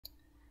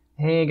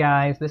Hey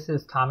guys, this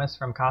is Thomas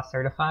from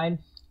CostCertified,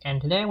 and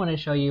today I want to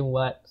show you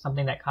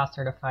something that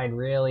CostCertified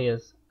really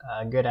is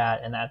good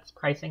at, and that's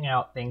pricing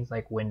out things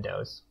like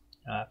windows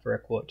for a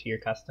quote to your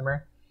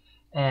customer.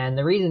 And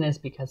the reason is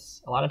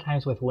because a lot of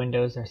times with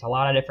windows, there's a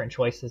lot of different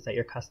choices that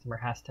your customer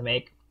has to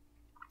make.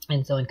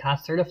 And so in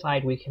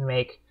CostCertified, we can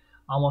make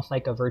almost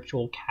like a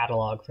virtual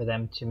catalog for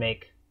them to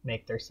make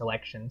their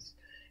selections.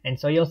 And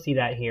so you'll see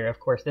that here. Of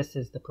course, this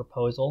is the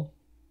proposal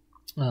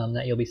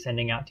that you'll be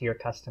sending out to your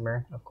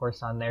customer. Of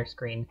course, on their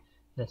screen,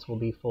 this will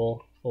be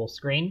full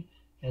screen,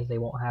 as they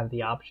won't have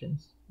the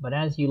options. But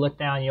as you look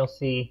down, you'll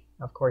see,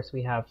 of course,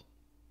 we have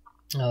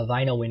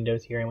vinyl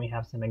windows here, and we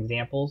have some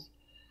examples.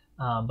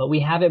 But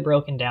we have it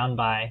broken down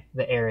by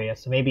the area.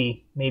 So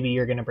maybe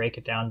you're going to break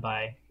it down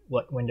by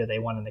what window they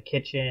want in the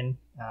kitchen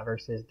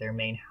versus their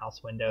main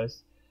house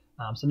windows.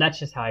 So that's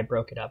just how I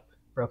broke it up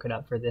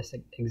for this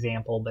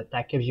example. But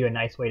that gives you a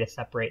nice way to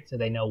separate so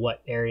they know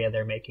what area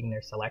they're making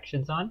their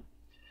selections on.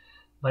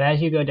 But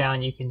as you go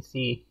down, you can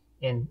see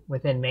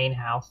within main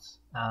house,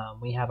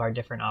 we have our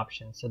different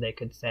options. So they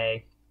could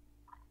say,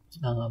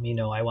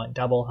 I want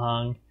double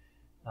hung,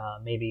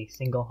 maybe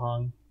single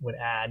hung would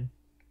add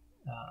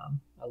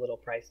a little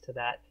price to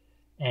that.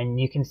 And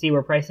you can see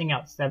we're pricing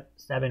out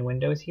 7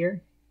 windows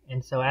here.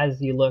 And so as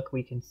you look,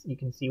 you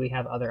can see we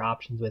have other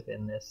options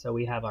within this. So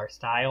we have our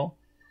style,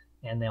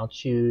 and they'll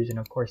choose, and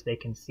of course they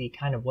can see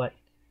kind of what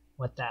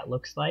that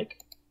looks like.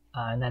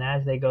 And then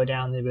as they go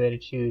down, they'll be able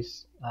to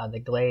choose the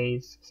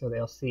glaze. So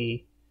they'll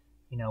see,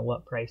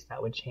 what price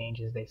that would change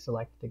as they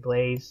select the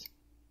glaze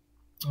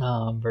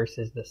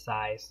versus the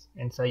size.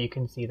 And so you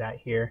can see that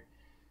here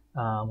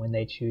when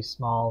they choose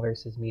small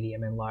versus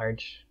medium and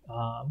large.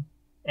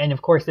 And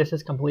of course, this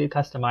is completely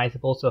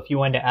customizable. So if you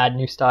wanted to add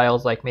new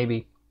styles like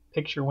maybe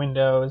picture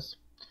windows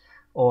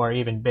or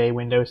even bay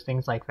windows,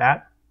 things like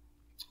that,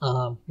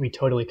 we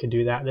totally could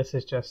do that. This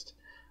is just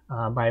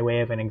by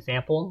way of an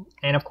example.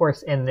 And of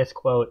course, in this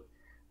quote,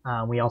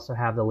 we also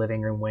have the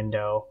living room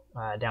window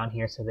down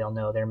here, so they'll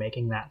know they're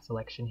making that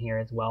selection here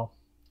as well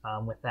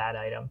with that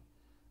item.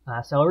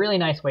 So a really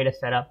nice way to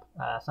set up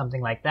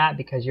something like that,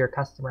 because your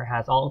customer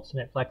has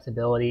ultimate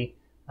flexibility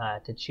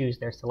to choose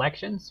their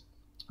selections.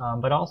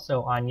 But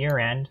also on your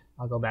end,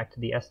 I'll go back to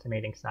the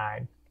estimating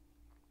side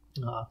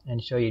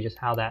and show you just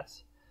how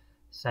that's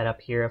set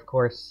up here. Of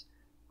course,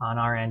 on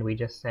our end, we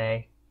just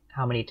say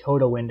how many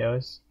total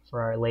windows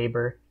for our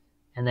labor,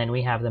 and then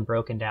we have them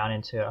broken down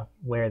into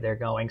where they're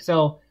going.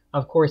 So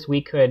of course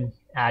we could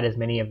add as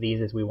many of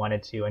these as we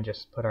wanted to and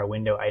just put our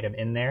window item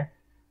in there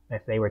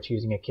if they were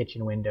choosing a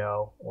kitchen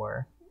window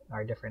or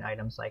our different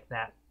items like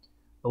that.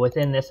 But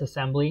within this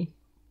assembly,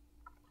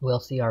 we'll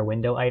see our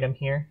window item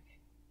here.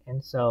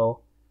 And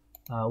so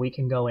we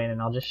can go in,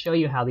 and I'll just show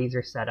you how these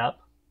are set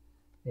up.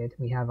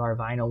 We have our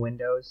vinyl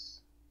windows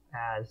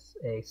as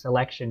a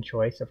selection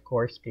choice, of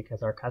course,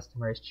 because our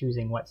customer is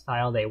choosing what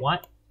style they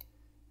want.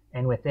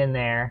 And within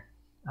there,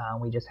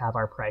 we just have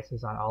our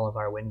prices on all of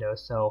our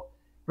windows. So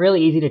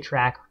really easy to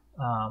track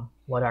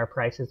what our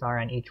prices are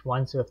on each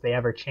one. So if they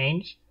ever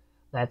change,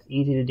 that's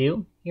easy to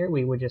do. Here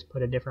we would just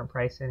put a different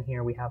price in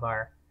here. We have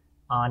our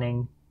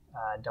awning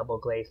double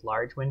glazed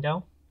large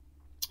window,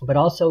 but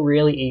also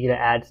really easy to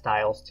add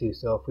styles too.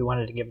 So if we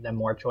wanted to give them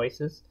more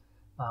choices,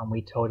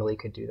 we totally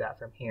could do that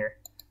from here.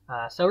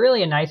 So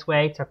really a nice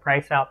way to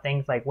price out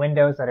things like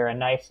windows that are a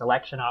nice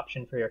selection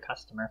option for your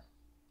customer.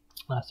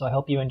 So I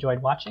hope you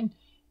enjoyed watching,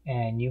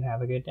 and you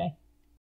have a good day.